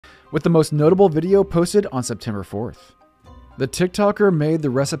with the most notable video posted on September 4th. The TikToker made the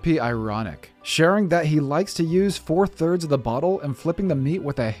recipe ironic, sharing that he likes to use 4/3 of the bottle and flipping the meat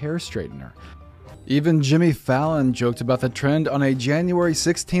with a hair straightener. Even Jimmy Fallon joked about the trend on a January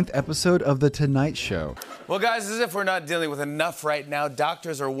 16th episode of The Tonight Show. Well, guys, as if we're not dealing with enough right now,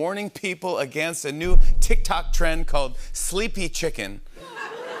 doctors are warning people against a new TikTok trend called sleepy chicken.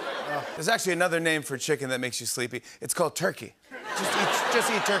 There's actually another name for chicken that makes you sleepy. It's called turkey.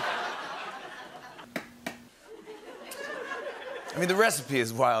 Just eat turkey. I mean, the recipe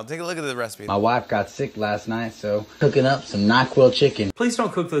is wild. Take a look at the recipe. My wife got sick last night, so cooking up some NyQuil Chicken. Please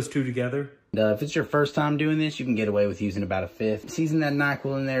don't cook those two together. If it's your first time doing this, you can get away with using about 1/5. Season that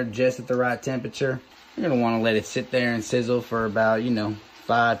NyQuil in there just at the right temperature. You're gonna wanna let it sit there and sizzle for about,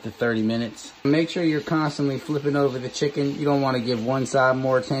 5 to 30 minutes. Make sure you're constantly flipping over the chicken. You don't wanna give one side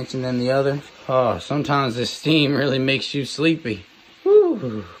more attention than the other. Oh, sometimes the steam really makes you sleepy.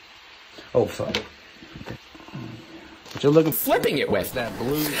 Woo. Oh, fuck. What you're looking flipping it with that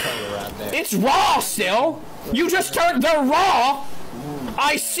blue color right there. It's raw still. You just turned they're raw.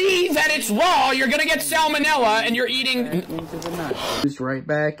 I see that it's raw. You're gonna get salmonella, and you're eating. Into the NyQuil. Just right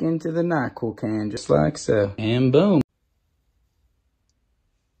back into the NyQuil can, just like so, and boom.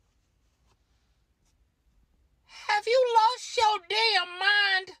 Have you lost your damn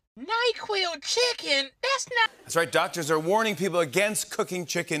mind? NyQuil Chicken? That's right, doctors are warning people against cooking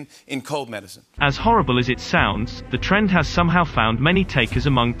chicken in cold medicine. As horrible as it sounds, the trend has somehow found many takers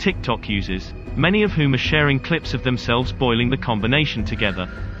among TikTok users, many of whom are sharing clips of themselves boiling the combination together.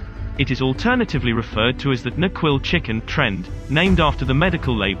 It is alternatively referred to as the NyQuil Chicken trend, named after the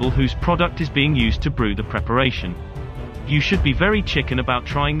medical label whose product is being used to brew the preparation. You should be very chicken about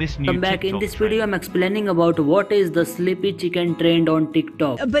trying this new TikTok in this trend. video I'm explaining about what is the sleepy chicken trend on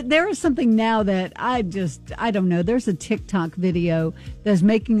TikTok. But there is something now that I don't know. There's a TikTok video that's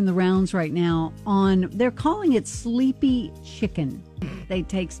making the rounds right now they're calling it sleepy chicken. They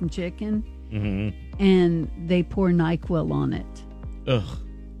take some chicken and they pour NyQuil on it. Ugh.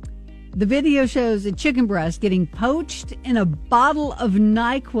 The video shows a chicken breast getting poached in a bottle of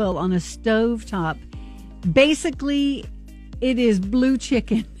NyQuil on a stovetop. Basically, it is blue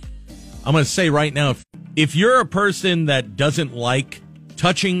chicken. I'm going to say right now, if you're a person that doesn't like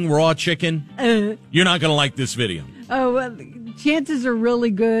touching raw chicken, you're not going to like this video. Oh, well, chances are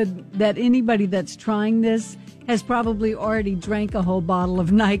really good that anybody that's trying this has probably already drank a whole bottle of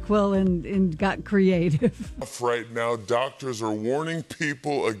NyQuil and got creative. Right now, doctors are warning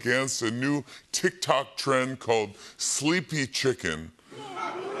people against a new TikTok trend called sleepy chicken,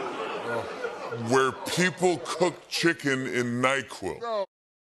 where people cook chicken in NyQuil.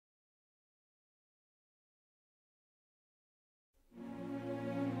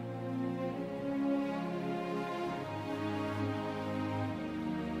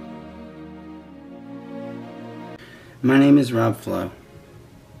 My name is Rob Flo,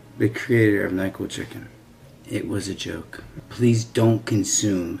 the creator of NyQuil Chicken. It was a joke. Please don't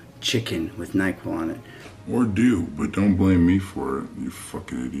consume chicken with NyQuil on it. Or do, but don't blame me for it, you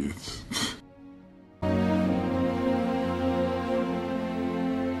fucking idiots.